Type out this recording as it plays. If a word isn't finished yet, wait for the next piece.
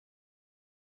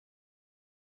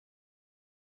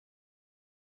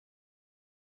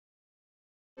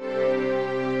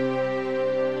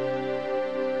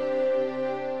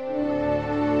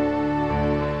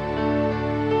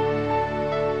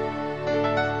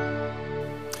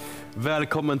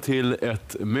Välkommen till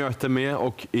ett möte med,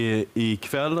 och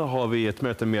ikväll har vi ett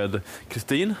möte med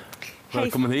Kristin.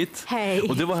 Välkommen hit. Hej.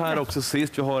 Och du var här också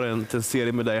sist. Vi har en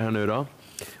serie med dig här nu då.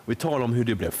 Vi talar om hur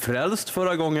du blev frälst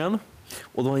förra gången.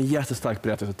 Och det var en jättestark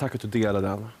berättelse. Tack att du delade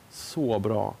den. Så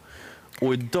bra.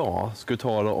 Och idag ska vi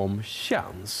tala om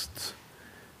tjänst.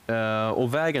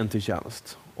 Och vägen till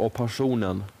tjänst. Och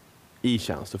personen i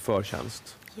tjänst och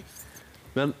förtjänst. Yes.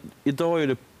 Men idag är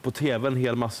det på tv en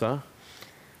hel massa.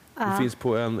 Det finns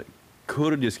på en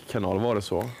kurdisk kanal, var det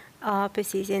så? Ja,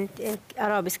 precis. En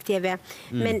arabisk tv.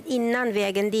 Men innan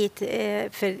vägen dit,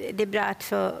 för det är bra att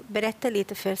få berätta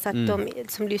lite för så att de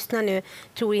som lyssnar nu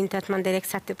tror inte att man direkt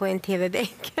satte på en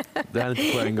tv-bänk. Det är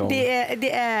inte på en gång.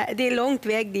 Det är långt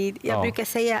väg dit. Jag brukar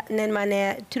säga när man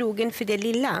är trogen för det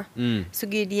lilla så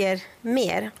Gud ger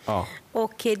mer. Ja.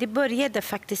 Och det började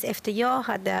faktiskt efter jag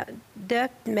hade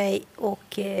döpt mig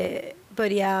och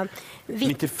börja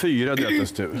 94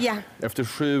 döptes du. Ja. Efter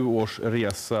 7 års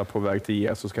resa på väg till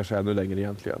Jesus, kanske ännu längre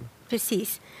egentligen.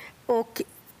 Precis. Och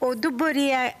då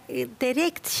började jag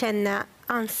direkt känna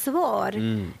ansvar.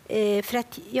 För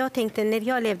att jag tänkte när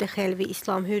jag levde själv i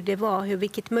islam hur det var,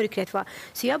 vilket mörkret var.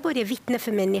 Så jag började vittna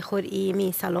för människor i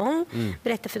min salong.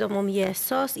 Berätta för dem om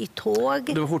Jesus i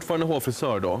tåg. Du var fortfarande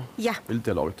hårfrisör då? Ja.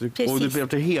 Lite lagligt. Precis. Och du blev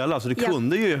till hela, så du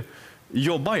kunde ju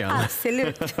jobba igen.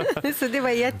 Absolut. Så det var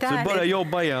jättehärligt. Så du började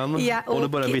jobba igen och du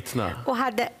började vittna. Och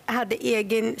hade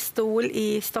egen stol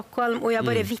i Stockholm och jag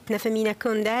började vittna för mina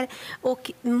kunder.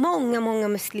 Och många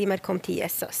muslimer kom till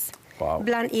Jesus. Wow.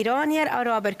 Bland iranier,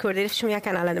 araber, kurder, eftersom jag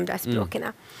kan alla de där språken.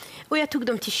 Och jag tog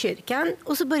dem till kyrkan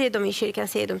och så började de i kyrkan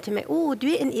säga de till mig,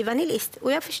 du är en evangelist.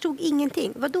 Och jag förstod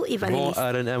ingenting. Vadå evangelist? Vad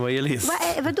är en evangelist?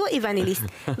 Vadå evangelist?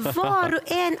 Var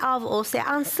och en av oss är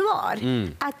ansvar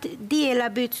att dela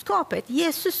budskapet.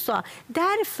 Jesus sa,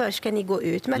 därför ska ni gå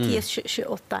ut, Matteus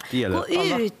 28. Gå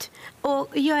ut och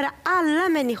göra alla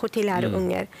människor till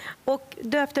lärjungar. Och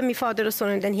döp dem i Fader och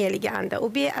Son och den heliga Ande.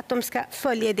 Och be att de ska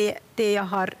följa det jag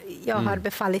har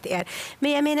befallit er.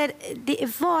 Men jag menar,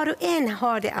 var och en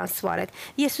har det ansvaret.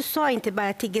 Jesus sa inte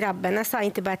bara till grabbarna, sa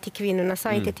inte bara till kvinnorna,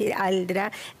 sa inte till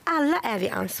äldre. Alla är vi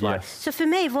ansvar. Yes. Så för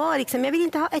mig var jag vill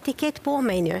inte ha etikett på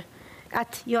mig nu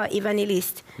att jag är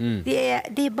evangelist. Det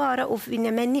är bara att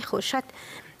vinna människor. Så att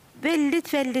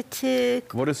väldigt...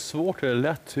 Var det svårt eller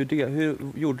lätt? Hur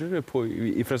gjorde du på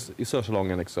i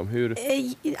frisörsalongen? Liksom?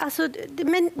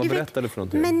 Vad berättade du för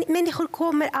någonting? Men människor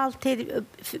kommer alltid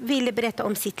vilja berätta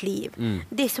om sitt liv.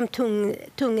 Det är som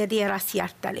tunga deras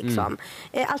hjärta. Liksom.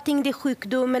 Allting det är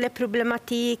sjukdom eller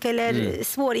problematik eller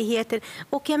svårigheter.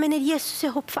 Och jag menar, Jesus är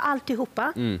hopp för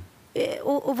alltihopa.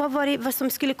 Och vad som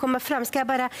skulle komma fram? Ska jag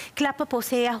bara klappa på och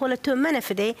säga jag håller tummarna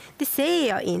för dig? Det säger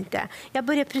jag inte. Jag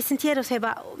börjar presentera och säga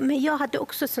bara, men jag hade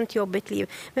också ett sånt jobbigt liv.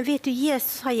 Men vet du,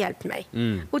 Jesus har hjälpt mig.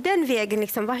 Och den vägen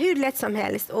liksom var hur lätt som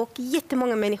helst. Och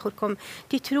jättemånga människor kom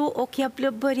till tro. Och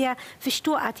jag började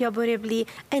förstå att jag börjar bli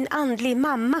en andlig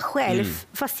mamma själv.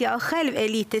 Fast jag själv är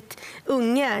lite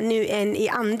unga nu än i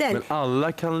anden. Men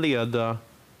alla kan leda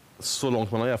så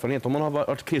långt man har erfarenhet. Om man har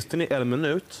varit kristen i 1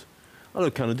 minut, då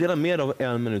kan du dela med av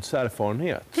 1 minuts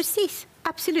erfarenhet. Precis,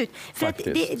 absolut. För att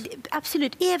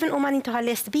absolut, även om man inte har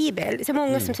läst Bibeln. Så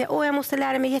många som säger, jag måste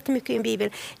lära mig jättemycket i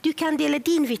Bibeln. Du kan dela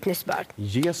din vittnesbörd.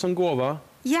 Ge som gåva.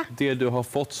 Ja. Det du har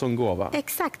fått som gåva.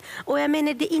 Exakt. Och jag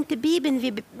menar, det är inte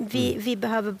Bibeln vi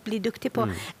behöver bli duktiga på.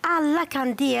 Alla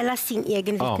kan dela sin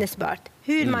egen vittnesbörd.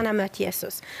 Hur man har mött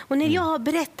Jesus. Och när jag har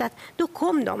berättat, då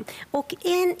kom de. Och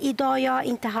än idag jag har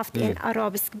inte haft en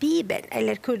arabisk bibel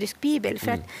eller kurdisk bibel.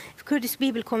 För att kurdisk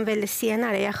bibel kom väldigt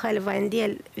senare. Jag själv var en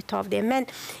del utav det. Men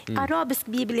arabisk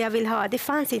bibel jag vill ha, det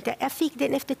fanns inte. Jag fick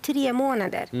den efter 3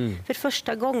 månader. För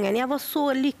första gången. Jag var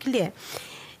så lycklig.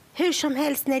 Hur som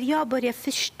helst, när jag började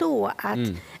förstå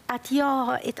att jag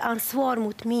har ett ansvar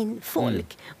mot min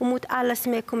folk och mot alla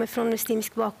som kommer från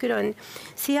muslimsk bakgrund.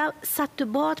 Så jag satt och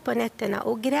bad på nätterna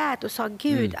och grät och sa,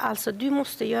 Gud, alltså du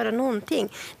måste göra någonting.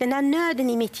 Den här nöden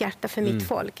i mitt hjärta för mitt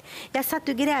folk. Jag satt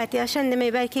och grät, jag kände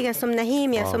mig verkligen som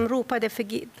Nehemia som ropade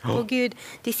på Gud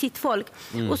till sitt folk.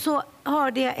 Och så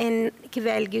hörde jag en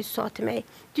kväll Gud sa till mig,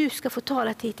 du ska få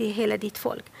tala till hela ditt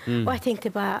folk. Och jag tänkte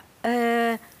bara,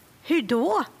 hur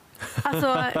då?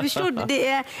 Alltså, förstår du,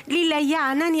 det lilla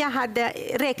hjärnan jag hade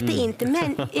räckte inte,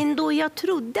 men ändå jag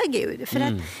trodde Gud. För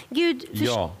att Gud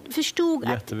förstod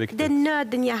att den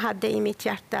nöden jag hade i mitt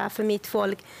hjärta för mitt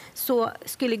folk, så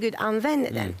skulle Gud använda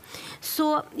den.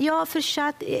 Så jag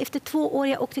fortsatte, efter 2 år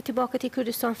jag åkte tillbaka till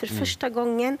Kurdistan för första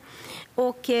gången.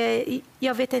 Och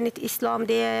jag vet att islam,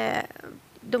 det är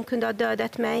de kunde ha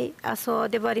dödat mig. Alltså,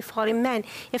 det var farligt. Men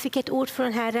jag fick ett ord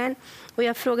från Herren. Och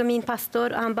jag frågade min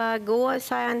pastor och han bara, gå,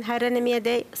 sa han, Herren är med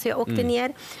dig. Så jag åkte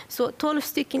ner. Så 12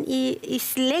 stycken i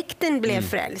släkten blev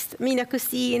frälst. Mina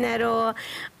kusiner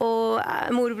och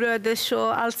morbröders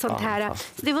och allt sånt här.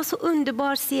 Så det var så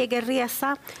underbar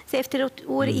segerresa. Så efter ett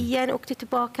år igen åkte jag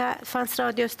tillbaka. Det fanns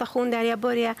radiostation där jag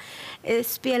började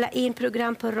spela in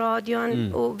program på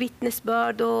radion och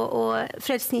vittnesbörd och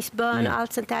frälsningsbön och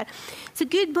allt sånt där. Så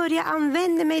Gud började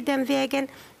använda mig den vägen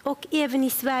och även i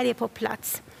Sverige på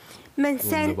plats. Men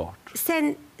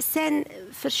sen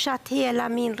fortsatt hela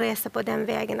min resa på den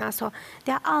vägen. Alltså,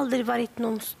 det har aldrig varit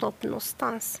någon stopp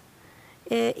någonstans.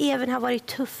 Även har varit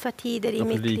tuffa tider i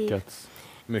mitt liv.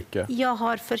 Mycket. Jag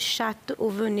har fortsatt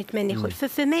och vunnit människor.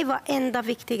 För mig var enda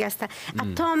viktigaste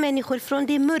att ta människor från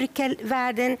den mörka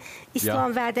världen,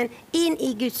 islamvärlden, in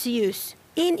i Guds ljus.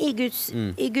 In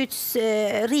i Guds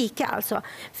rike alltså.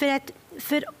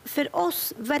 För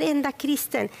oss, varenda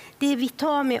kristen, det vi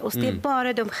tar med oss, det är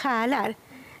bara de själar.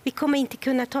 Vi kommer inte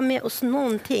kunna ta med oss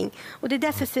någonting. Och det är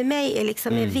därför för mig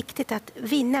är viktigt att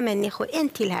vinna människor. En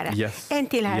till Herre. En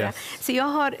till Herre. Så jag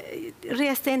har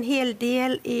rest en hel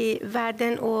del i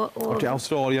världen. Varit i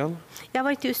Australien? Jag har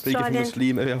varit i Australien. Vilka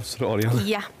muslimer i Australien?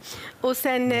 Ja. Och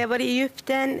sen var det i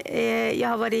Egypten. Jag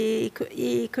har varit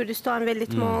i Kurdistan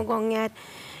väldigt många gånger.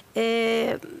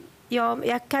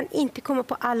 Jag kan inte komma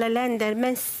på alla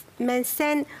länder. Men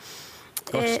sen...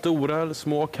 Har det stora eller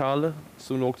små kall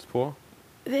som du åkt på?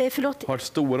 Förlåt? Har det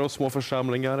stora och små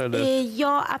församlingar? Eller?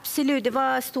 Ja, absolut. Det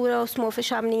var stora och små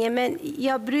församlingar. Men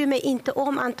jag bryr mig inte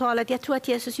om antalet. Jag tror att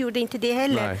Jesus gjorde inte det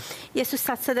heller. Nej. Jesus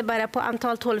satsade bara på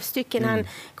antal 12 stycken. Han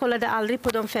kollade aldrig på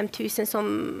de 5000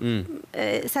 som...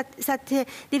 Så att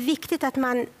det är viktigt att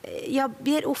man... Jag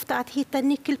ber ofta att hitta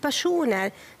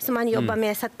nyckelpersoner som man jobbar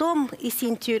med. Så att de i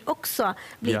sin tur också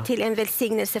blir till en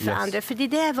välsignelse för andra. För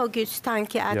det var Guds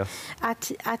tanke.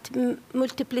 Att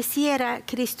multiplicera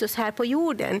Kristus här på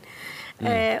jorden.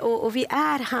 Och vi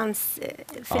är hans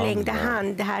förlängda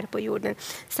hand här på jorden.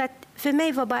 Så att för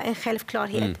mig var bara en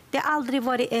självklarhet. Det har aldrig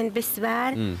varit en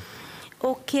besvär.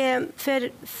 Och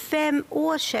för 5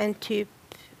 år sedan, typ,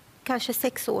 kanske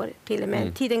 6 år till och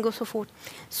med, tiden går så fort.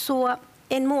 Så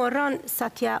en morgon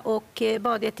satt jag och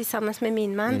badade tillsammans med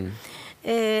min man.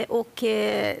 Och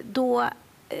då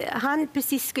han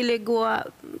precis skulle gå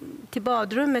till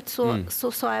badrummet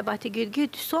så sa jag bara till Gud,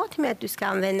 du sa till mig att du ska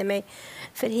använda mig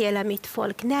för hela mitt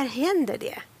folk. När händer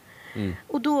det?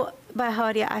 Och då bara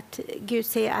hörde jag att Gud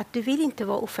säger att du vill inte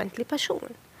vara offentlig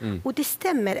person. Och det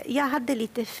stämmer. Jag hade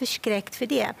lite förskräckt för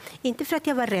det. Inte för att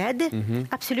jag var rädd.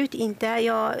 Absolut inte.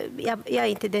 Jag är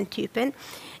inte den typen.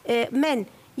 Men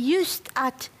just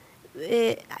att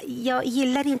jag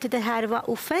gillar inte det här var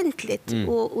offentligt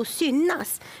och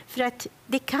synas. För att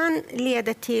det kan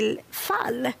leda till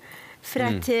fall. För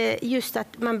att just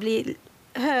att man blir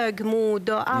högmod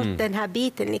och allt den här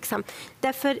biten. Liksom.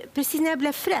 Därför, precis när jag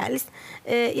blev frälst,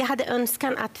 jag hade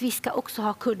önskan att vi ska också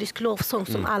ha kurdisk lovsång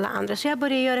som alla andra. Så jag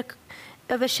började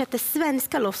översätta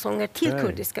svenska lovsånger till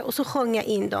kurdiska och så sjöng jag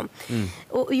in dem.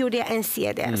 Och gjorde jag en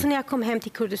CD. Så när jag kom hem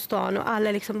till Kurdistan och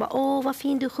alla liksom bara, åh vad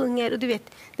fin du sjunger. Och du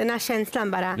vet, den här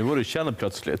känslan bara. Nu var du känd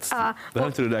plötsligt. Det har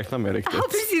inte du räknat med riktigt. Ja,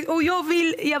 precis. Och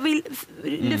jag vill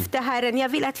lyfta Herren. Jag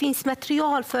vill att det finns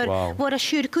material för våra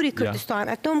kyrkor i Kurdistan.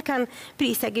 Att de kan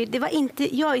prisa Gud. Det var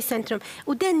inte jag i centrum.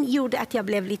 Och den gjorde att jag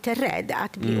blev lite rädd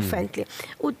att bli offentlig.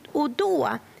 Och då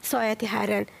sa jag till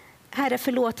Herren, Herre,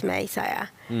 förlåt mig, sa jag.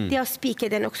 Jag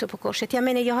spikade den också på korset. Jag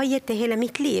menar, jag har gett det hela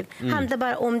mitt liv. Handlar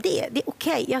bara om det. Det är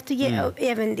okej. Jag ger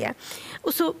även det.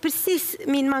 Och så precis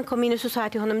min man kom in och så sa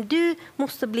jag till honom, du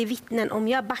måste bli vittnen om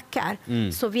jag backar.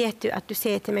 Så vet du att du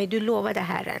säger till mig, du lovade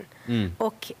Herren.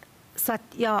 Och så att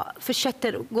jag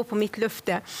fortsätter gå på mitt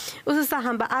löfte. Och så sa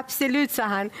han bara, absolut, sa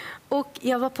han. Och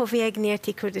jag var på väg ner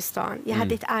till Kurdistan. Jag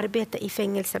hade ett arbete i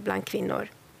fängelse bland kvinnor.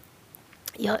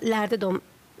 Jag lärde dem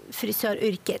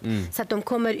frisöryrket. Så att de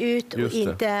kommer ut och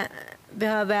inte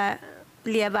behöver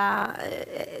leva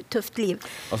tufft liv.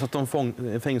 Alltså att de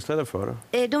fängslade för?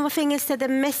 De var fängslade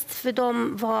mest för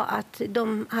dem var att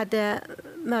de hade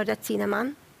mördat sina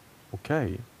man.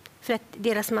 Okej. För att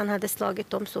deras man hade slagit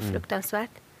dem så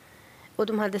fruktansvärt. Och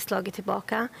de hade slagit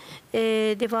tillbaka.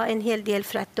 Det var en hel del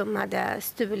för att de hade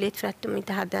stulit för att de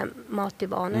inte hade mat i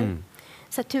barnen.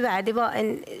 Så tyvärr, det var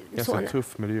en sån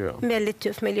tuff miljö. Väldigt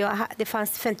tuff miljö. Det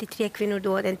fanns 53 kvinnor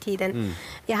då den tiden.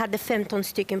 Jag hade 15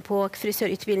 stycken på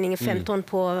frisörutbildningen, 15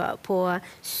 på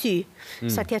sy.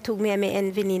 Så att jag tog med mig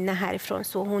en väninna härifrån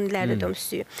så hon lärde dem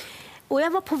sy. Och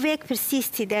jag var på väg precis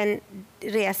till den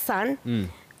resan.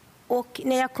 Och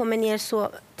när jag kommer ner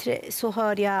så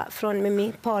hör jag från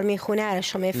ett par missionärer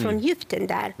som är från Egypten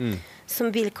där.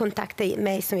 som vill kontakta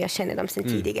mig som jag känner dem sedan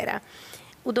tidigare.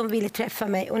 Och de ville träffa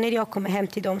mig. Och när jag kommer hem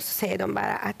till dem så säger de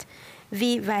bara att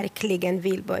vi verkligen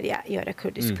vill börja göra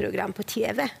kurdiskt program på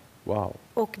tv. Wow.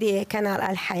 Och det är kanal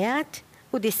Al-Hayat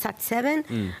och det är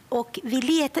Sat7. Och vi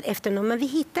letar efter någon, men vi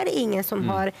hittar ingen som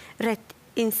har rätt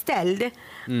inställd.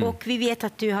 Och vi vet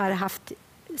att du har haft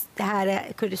det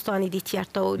här Kurdistan i ditt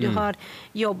hjärta och du har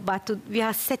jobbat och vi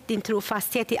har sett din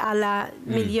trofasthet i alla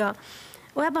miljöer.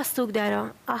 Och jag bara stod där och,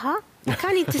 jag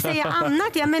kan inte säga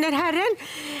annat. Jag menar,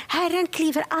 Herren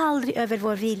kliver aldrig över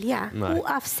vår vilja,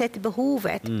 oavsett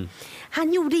behovet.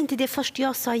 Han gjorde inte det först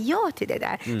jag sa ja till det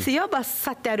där. Så jag bara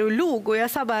satt där och log och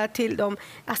jag sa bara till dem,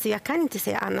 alltså jag kan inte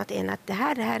säga annat än att det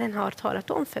här Herren har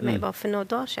talat om för mig bara för några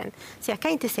dagar sedan. Så jag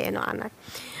kan inte säga något annat.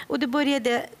 Och det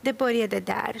började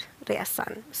där,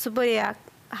 resan. Så började jag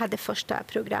hade första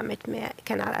programmet med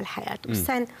kanal Al-Hayat. Och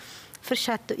sen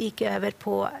fortsatte och gick över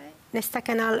på nästa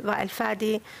kanal var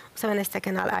Al-Fadi och så var nästa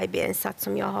kanal IB-insats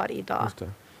som jag har idag.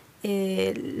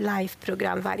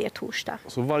 Live-program varje torsdag.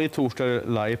 Så varje torsdag är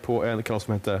live på en kanal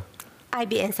som heter?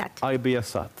 IBN-sat.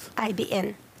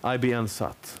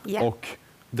 IBN-sat. Ja. Och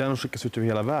den skickas ut över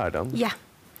hela världen? Ja,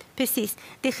 precis.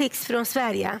 Det skickas från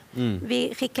Sverige.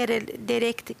 Vi skickar det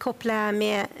direkt kopplat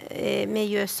med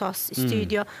USAs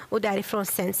studio och därifrån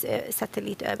sänds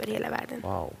satellit över hela världen.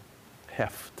 Wow.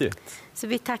 Häftigt. Så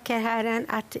vi tackar Herren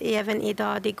att även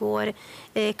idag det går.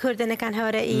 Kurderna kan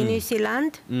höra i Nya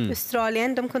Zeeland,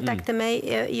 Australien. De kontaktar mig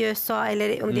i USA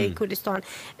eller om det är i Kurdistan.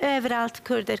 Överallt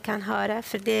kurder kan höra,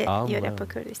 för det gör jag på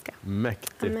kurdiska.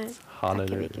 Mäktigt. Amen.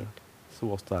 Halleluja.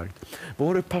 Så starkt. Vad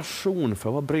har du passion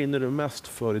för? Vad brinner du mest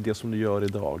för i det som du gör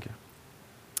idag?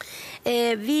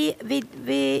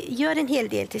 Vi gör en hel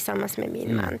del tillsammans med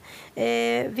min man.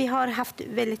 Vi har haft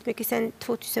väldigt mycket sedan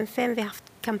 2005. Vi har haft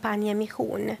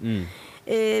kampanjemission.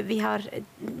 Vi har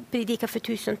predikat för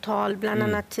tusental. Bland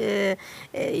annat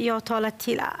jag har talat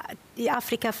till i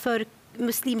Afrika för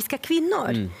muslimska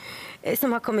kvinnor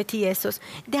som har kommit till Jesus.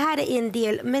 Det här är en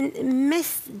del, men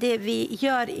mest det vi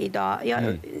gör idag.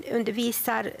 Jag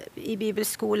undervisar i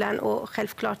bibelskolan och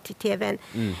självklart till tvn.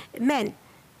 Men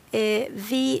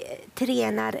vi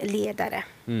tränar ledare.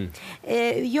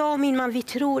 Jag och min man, vi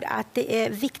tror att det är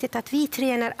viktigt att vi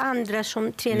tränar andra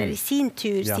som tränar i sin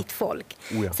tur sitt folk.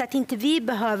 Så att inte vi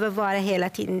behöver vara hela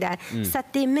tiden där. Så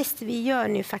att det mest vi gör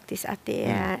nu faktiskt att det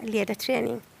är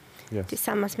ledarträning.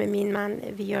 Tillsammans med min man.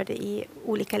 Vi gör det i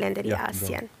olika länder i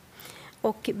Asien.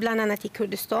 Och bland annat i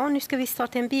Kurdistan. Nu ska vi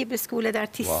starta en bibelskola där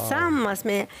tillsammans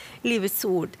med Livets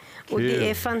ord. Och det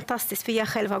är fantastiskt, för jag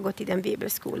själv har gått i den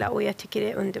bibelskola och jag tycker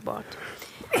det är underbart.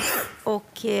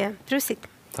 Och prosit.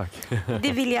 Tack.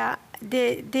 Det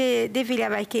vill jag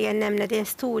verkligen nämna. Det är en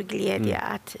stor glädje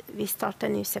att vi startar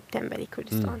nu i september i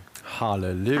Kurdistan.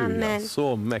 Halleluja, Amen.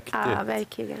 Så mäktigt. Ja,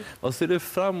 verkligen. Vad ser du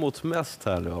fram emot mest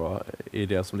här då, i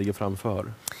det som ligger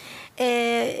framför?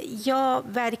 Jag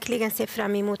verkligen ser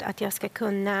fram emot att jag ska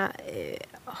kunna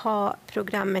ha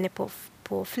programmen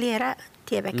på flera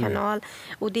tv-kanal.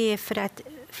 Och det är för att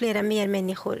flera mer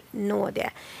människor når det.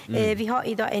 Vi har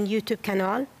idag en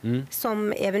YouTube-kanal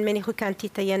som även människor kan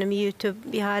titta genom YouTube.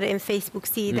 Vi har en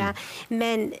Facebook-sida.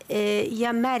 Men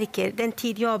jag märker, den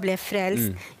tid jag blev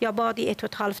frälst, jag bad i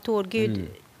 1,5 år, Gud,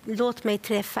 låt mig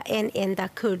träffa en enda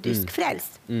kurdisk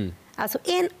frälst. Alltså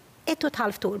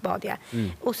 1,5 år bad jag.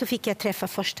 Och så fick jag träffa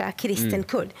första kristen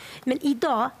kurd. Men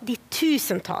idag, det är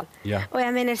tusental. Och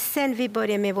jag menar, sen vi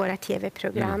började med våra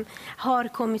tv-program har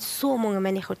kommit så många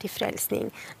människor till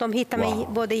frälsning. De hittar mig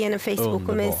både genom Facebook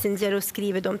och Messenger och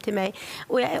skriver dem till mig.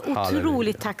 Och jag är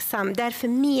otroligt tacksam. Därför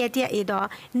media idag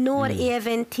når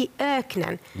även till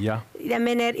öknen. Jag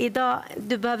menar, idag,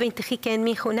 du behöver inte skicka en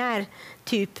missionär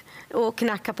typ och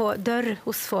knacka på dörr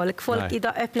hos folk. Folk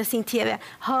idag öppnar sin tv,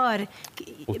 hör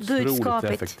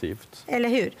budskapet. Effektivt. Eller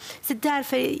hur? Så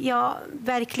därför jag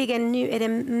verkligen nu är det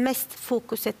mest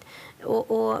fokuset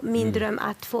och min dröm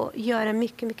att få göra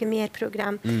mycket, mycket mer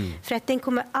program. För att den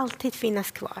kommer alltid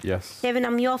finnas kvar. Även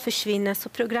om jag försvinner så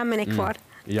programmen är kvar.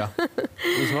 Ja,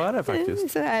 så är det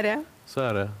faktiskt. Så är det. Så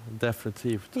är det,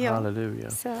 definitivt.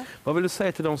 Halleluja. Så. Vad vill du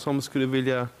säga till de som skulle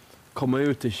vilja komma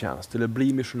ut i tjänst eller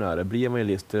bli missionärer, bli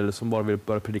evangelister eller som bara vill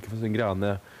börja predika för sin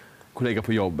granne, kollega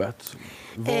på jobbet?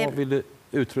 Vad vill du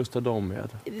utrusta dem med?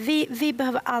 Vi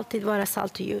behöver alltid vara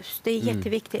salt och ljus. Det är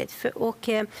jätteviktigt. Och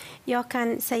jag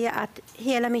kan säga att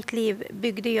hela mitt liv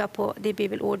byggde jag på det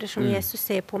bibelordet som Jesus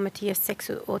säger på Matteus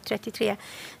 6:33.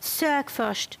 Sök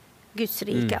först Guds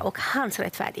rike och hans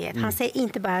rättfärdighet. Han säger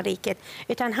inte bara riket,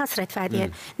 utan hans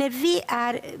rättfärdighet.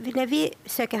 När vi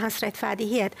söker hans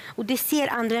rättfärdighet och det ser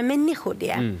andra människor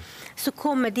det, så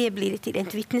kommer det bli till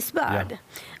ett vittnesbörd.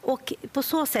 Och på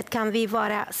så sätt kan vi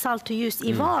vara salt och ljus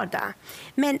i vardag.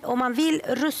 Men om man vill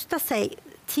rusta sig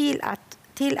till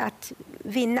att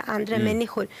vinna andra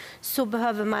människor, så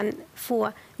behöver man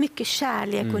få mycket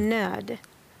kärlek och nöd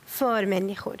för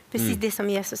människor. Precis det som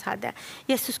Jesus hade.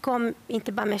 Jesus kom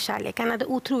inte bara med kärlek. Han hade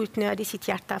otroligt nöd i sitt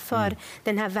hjärta för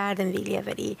den här världen vi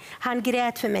lever i. Han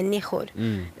grät för människor.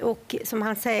 Och som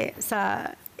han sa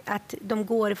att de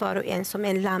går var och en som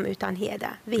en lamm utan herde,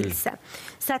 vilse.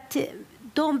 Så att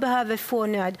de behöver få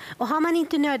nöd. Och har man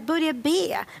inte nöd, börja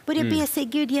be. Börja be sig,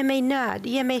 Gud ge mig nöd,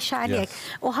 ge mig kärlek.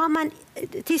 Och har man,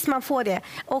 tills man får det.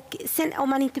 Och sen om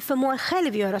man inte förmår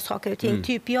själv göra saker och ting.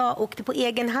 Typ jag åkte på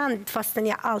egen hand fastän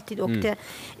jag alltid åkte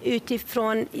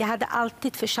utifrån. Jag hade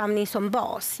alltid församling som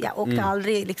bas. Jag åkte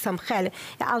aldrig liksom själv.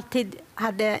 Jag alltid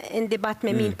hade en debatt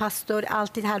med min pastor.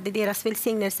 Alltid hade deras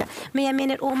välsignelse. Men jag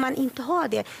menar, om man inte har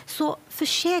det, så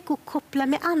försök att koppla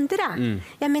med andra.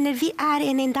 Jag menar, vi är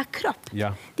en enda kropp.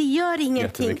 Ja. Det gör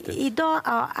ingenting. Idag,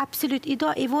 absolut,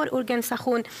 idag i vår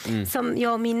organisation som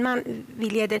jag och min man vi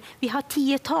leder, vi har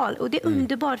 10-tal och det är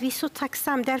underbart. Vi är så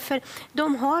tacksamma därför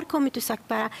de har kommit och sagt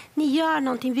bara, ni gör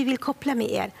någonting, vi vill koppla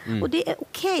med er. Och det är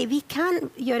okej, vi kan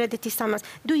göra det tillsammans.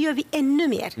 Då gör vi ännu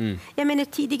mer. Jag menar,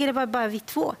 tidigare var bara vi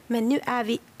 2, men nu är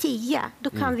vi 10. Då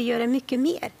kan vi göra mycket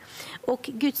mer. Och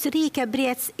Guds rike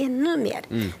breds ännu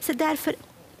mer. Så därför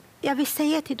jag vill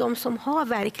säga till dem som har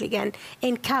verkligen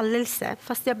en kallelse,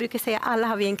 fast jag brukar säga alla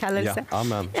har vi en kallelse. Ja,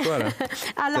 amen. Så är det.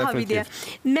 Alla har vi det.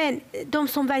 Men de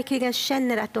som verkligen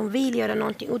känner att de vill göra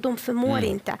någonting och de förmår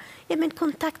inte, men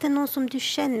kontakta någon som du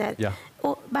känner. Ja.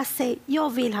 Och bara säg, jag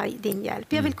vill ha din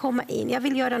hjälp, jag vill komma in, jag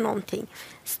vill göra någonting.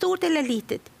 Stort eller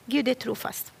litet, Gud är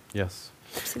trofast. Yes.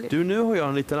 Absolut. Du, nu har jag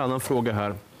en liten annan fråga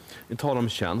här. Vi talar om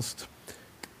tjänst.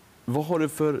 Vad har du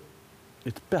för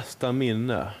ditt bästa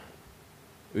minne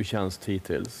ur tjänst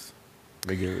hittills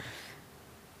med Gud?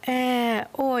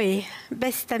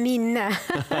 Bästa minne.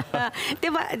 det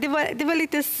var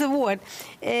lite svårt.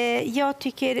 Jag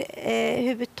tycker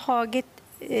överhuvudtaget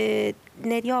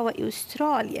när jag var i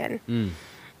Australien,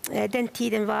 den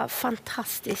tiden var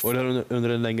fantastisk. Och det under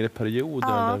en längre period?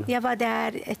 Ja, eller? jag var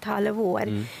där ett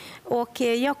halvår. Och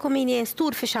jag kom in i en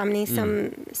stor församling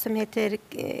som heter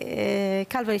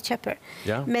Calvary Chapel.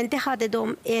 Ja. Men det hade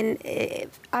de en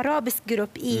arabisk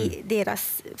grupp i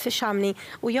deras församling.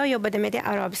 Och jag jobbade med den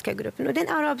arabiska gruppen. Och den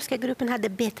arabiska gruppen hade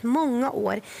bett många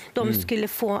år de skulle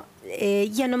få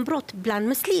genombrott bland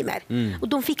muslimer. Och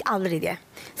de fick aldrig det.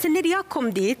 Sen när jag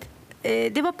kom dit,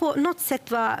 det var på något sätt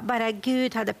bara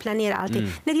Gud hade planerat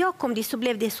allting. När jag kom dit så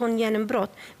blev det sån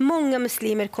genombrott. Många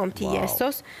muslimer kom till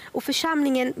Jesus och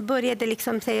församlingen började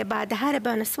liksom säga bara, det här är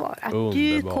bönesvar. Att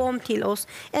du kom till oss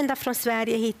ända från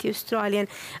Sverige hit till Australien.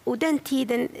 Och den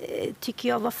tiden tycker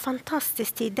jag var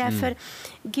fantastisk tid. Därför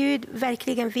Gud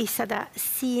verkligen visade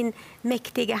sin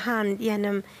mäktiga hand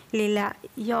genom lilla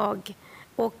jag.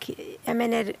 Och jag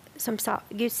menar, som sa,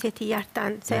 Gud ser till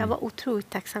hjärtan. Så jag var otroligt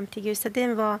tacksam till Gud. Så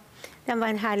den var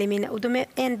en härlig minne. Och de är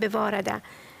än bevarade.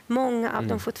 Många av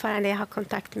dem fortfarande jag har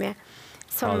kontakt med.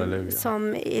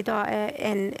 Som idag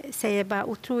säger bara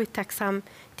otroligt tacksam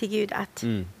till Gud att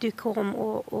du kom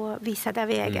och visade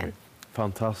vägen.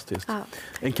 Fantastiskt. Ja.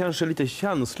 En kanske lite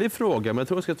känslig fråga, men jag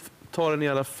tror jag ska ta den i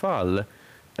alla fall.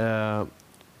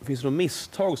 Finns det något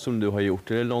misstag som du har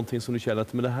gjort? Eller någonting som du känner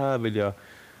att men det här vill jag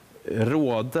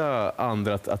råda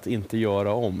andra att inte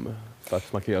göra om för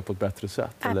att man kan göra på ett bättre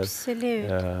sätt? Absolut.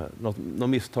 Eller, något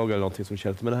misstag eller någonting som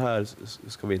känner att men det här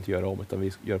ska vi inte göra om utan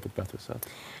vi ska göra på ett bättre sätt?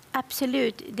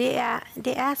 Absolut. Det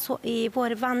är så i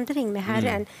vår vandring med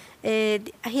Herren.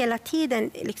 Hela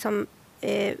tiden liksom,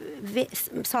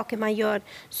 saker man gör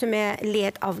som är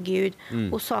led av Gud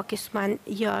och saker som man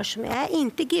gör som är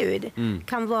inte Gud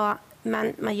kan vara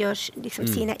man gör liksom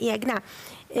sina egna.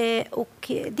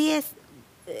 Och det är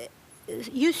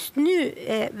just nu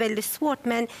väldigt svårt,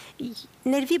 men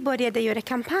när vi började göra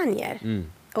kampanjer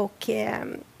och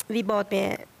vi bad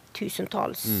med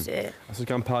tusentals... Alltså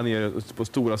kampanjer på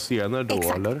stora scener då,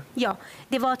 exakt. Eller? Ja,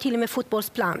 det var till och med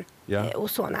fotbollsplan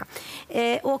och sådana.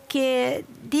 Och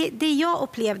det jag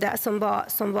upplevde som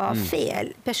var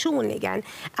fel personligen,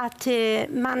 att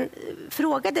man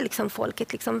frågade liksom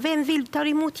folket, liksom, vem vill ta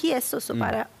emot Jesus? Och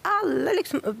bara alla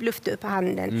liksom lyfte upp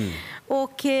handen.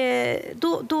 Och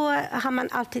då har man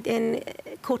alltid en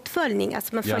kortföljning,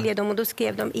 alltså man följer dem och då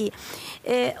skrev de i.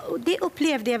 Och det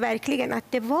upplevde jag verkligen att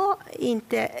det var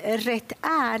inte rätt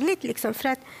ärligt, liksom, för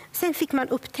att Sen fick man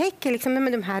upptäcka liksom,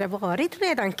 att de här har varit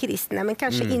redan kristna men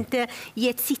kanske inte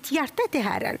gett sitt hjärta till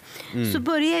Herren. Så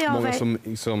började jag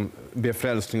många som ber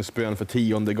frälsningsbön för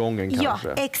 10:e gången kanske.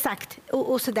 Ja, exakt.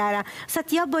 Och sådär. Så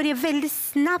att jag började väldigt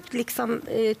snabbt liksom,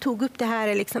 tog upp det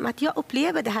här liksom, att jag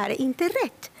upplever det här är inte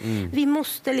rätt. Vi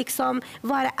måste liksom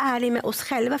vara ärliga med oss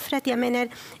själva för att jag menar...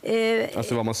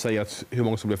 alltså vad man säger, att hur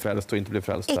många som blir frälsta och inte blir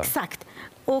frälsta. Exakt.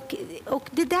 Och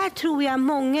det där tror jag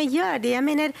många gör det. Jag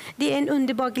menar, det är en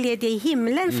underbar glädje i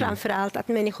himlen framför allt att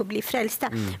människor blir frälsta.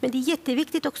 Men det är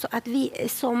jätteviktigt också att vi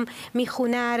som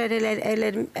missionärer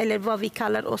eller vad vi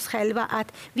kallar oss själva,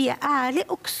 att vi är ärliga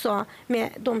också med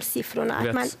de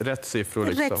siffrorna. Rätt siffror.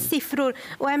 Liksom. Rätt siffror.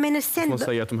 Och jag menar sen... Man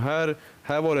säger att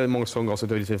här var det många som gav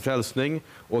sig till frälsning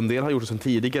och en del har gjort det sedan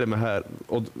tidigare med här,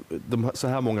 och så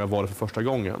här många var det för första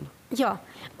gången. Ja,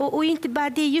 och inte bara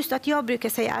det, just att jag brukar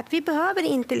säga att vi behöver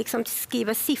inte liksom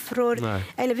skriva siffror. Nej.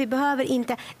 Eller vi behöver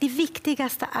inte, det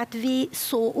viktigaste är att vi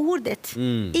så ordet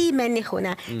i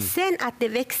människorna. Sen att det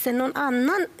växer, någon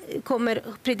annan kommer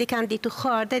predikant dit och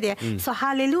skördar det. Så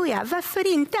halleluja,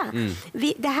 varför inte?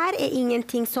 Det här är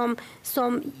ingenting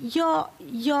som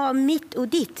jag mitt och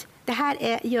ditt. Det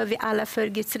här gör vi alla för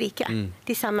Guds rika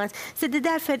tillsammans. Så det är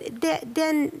därför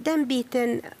den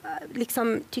biten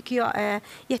liksom, tycker jag är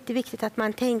jätteviktigt att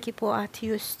man tänker på att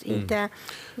just inte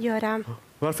göra...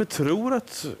 Varför tror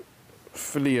att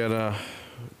flera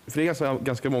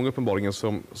ganska många uppenbarligen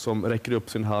som räcker upp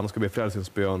sin hand och ska be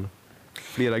frälsningsbön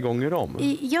flera gånger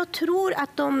om? Jag tror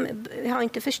att de har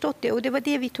inte förstått det, och det var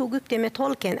det vi tog upp det med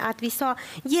tolken, att vi sa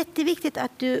jätteviktigt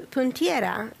att du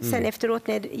punterar sen efteråt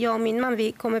när jag och min man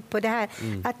vi kommer på det här,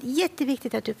 att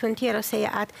jätteviktigt att du punterar och säger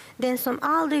att den som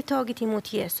aldrig tagit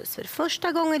emot Jesus för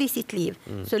första gången i sitt liv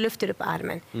så lyfter upp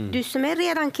armen. Du som är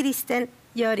redan kristen,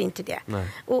 gör inte det.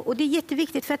 Och det är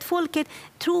jätteviktigt för att folket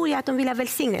tror ju att de vill ha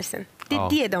välsignelsen. Det är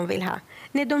det de vill ha.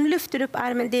 När de lyfter upp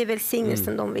armen, det är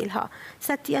välsignelsen de vill ha.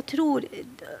 Så att jag tror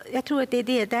att det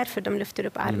är därför de lyfter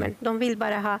upp armen. De vill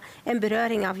bara ha en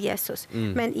beröring av Jesus.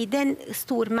 Men i den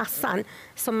stor massan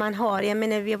som man har, jag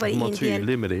menar vi har varit i Indien.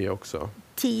 Tydlig med det också.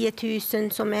 10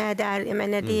 000 som är där, jag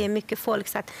menar, det är mycket folk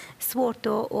så att svårt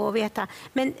att veta.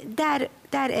 Men där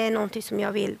är någonting som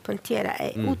jag vill punktera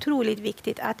är otroligt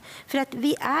viktigt. För att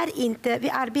vi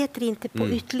arbetar inte på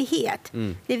ytlighet.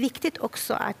 Det är viktigt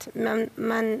också att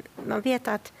man vet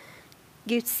att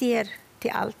Gud ser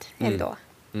till allt ändå.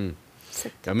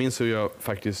 Jag minns hur jag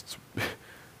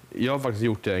har faktiskt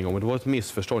gjort det en gång, men det var ett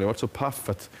missförstånd. Jag var så paff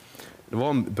att det var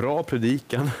en bra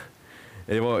predikan.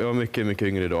 Jag var mycket, mycket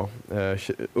yngre idag.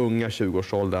 Unga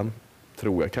 20-årsåldern,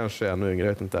 tror jag. Kanske ännu yngre,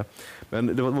 jag vet inte. Men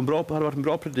det hade varit en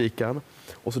bra predikan.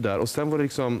 Och sådär. Och sen var det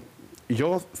liksom...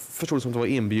 Jag förstod det som att det var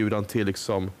inbjudan till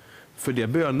liksom, för det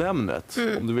bönämnet.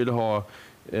 Om du ville ha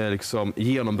liksom,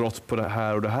 genombrott på det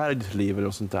här i ditt liv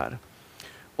och sånt där.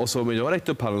 Och så jag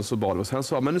räckte upp handen och så bad och sen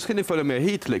sa men nu ska ni följa med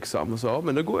hit liksom. Och så,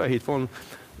 men då går jag hit från...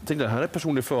 Jag tänkte, det här är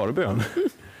personlig förbön.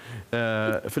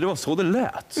 För det var så det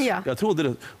lät. Ja. Jag trodde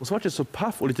det. Och så var jag så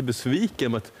paff och lite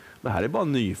besviken med att det här är bara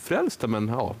nyfrälsta,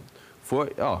 men får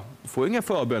jag inga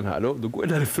förbön här, då går jag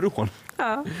därifrån.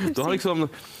 Ja, då har liksom,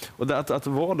 och det, att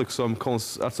vara liksom,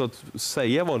 alltså att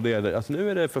säga vad det är, att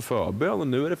nu är det för förbön och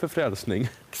nu är det för frälsning.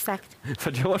 Exakt.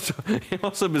 För jag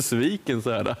var så besviken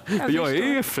så här. För jag är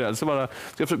ju frälst, så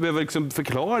jag behöver liksom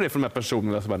förklara det för de här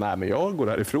personerna, så bara, nej men jag går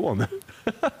härifrån.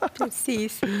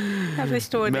 Precis, jag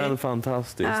förstår det. Men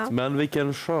fantastiskt. Ja. Men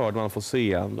vilken skörd man får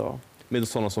se ändå. Med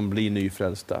sådana som blir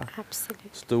nyfrälsta. Absolut.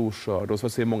 Stor skörd. Och så får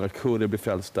se många kurder bli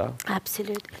frälsta.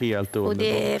 Absolut. Helt underbart. Och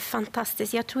det är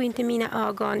fantastiskt. Jag tror inte mina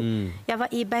ögon. Jag var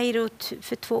i Beirut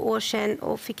för 2 år sedan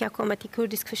och fick jag komma till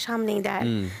kurdisk församling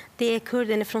där. Det är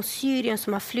kurderna från Syrien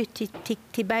som har flytt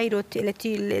till Beirut eller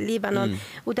till Libanon.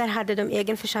 Och där hade de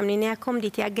egen församling. När jag kom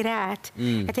dit, jag grät.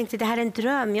 Jag tänkte, det här är en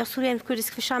dröm. Jag såg en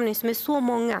kurdisk församling som är så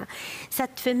många. Så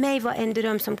att för mig var en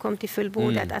dröm som kom till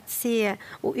fullbordat att se.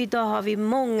 Och idag har vi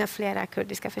många flera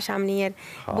kurdiska församlingar.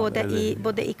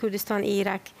 Både i Kurdistan, i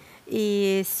Irak,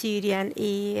 i Syrien,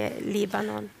 i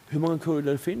Libanon. Hur många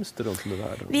kurder finns det runt om i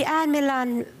världen? Vi är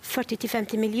mellan 40 till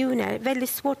 50 miljoner. Väldigt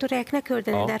svårt att räkna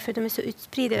kurderna därför de är så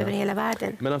utspridda över hela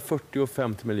världen. Mellan 40 och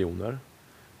 50 miljoner.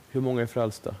 Hur många är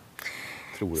frälsta,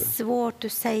 tror du? Svårt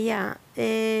att säga.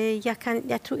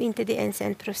 Jag tror inte det är ens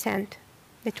 1%.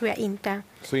 Det tror jag inte.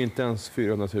 Så inte ens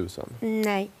 400 000?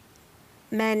 Nej.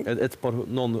 Men...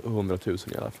 Någon 100 000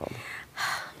 i alla fall?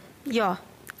 Ja,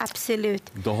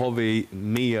 Absolut. Då har vi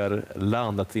mer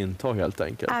land att inta helt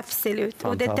enkelt. Absolut.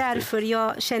 Och det är därför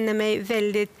jag känner mig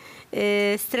väldigt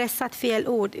stressat, fel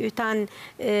ord. Utan,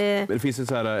 det finns en,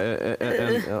 så här,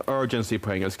 en urgency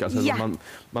på engelska. Så Ja.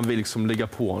 man vill liksom ligga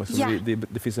på. Liksom. Ja.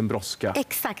 Det finns en brådska.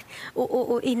 Exakt.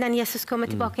 Och innan Jesus kommer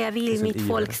tillbaka, jag vill mitt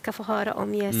folk ska få höra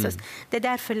om Jesus. Det är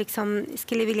därför liksom,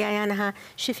 skulle vilja gärna ha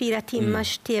 24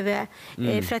 timmars tv.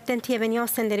 För att den tvn jag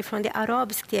sänder ifrån, det är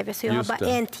arabisk tv. Så jag Just har bara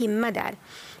det. 1 timme där.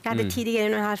 Jag hade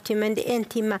tidigare 1,5 timme, men det är 1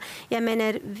 timme. Jag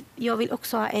menar, jag vill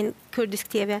också ha en kurdisk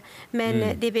tv.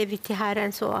 Men det ber vi till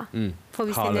Herren, så får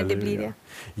vi se när det blir det.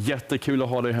 Jättekul att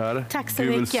ha dig här. Tack så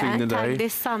Gud mycket. välsigne dig. Tack,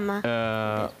 detsamma.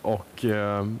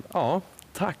 Ja,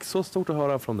 tack. Så stort att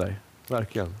höra från dig.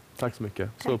 Verkligen. Tack så mycket.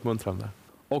 Så uppmuntrande.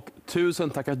 Och tusen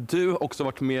tack att du också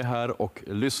varit med här och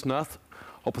lyssnat.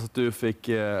 Hoppas att du fick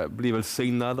bli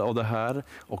välsignad av det här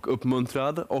och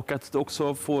uppmuntrad. Och att du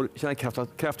också får känna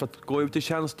kraft att gå ut i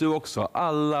tjänst du också.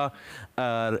 Alla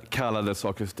är kallade,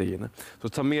 sa Kristin. Så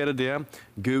ta med dig det.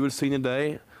 Gud välsigne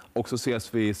dig. Och så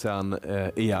ses vi sen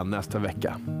igen nästa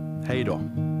vecka. Hej då.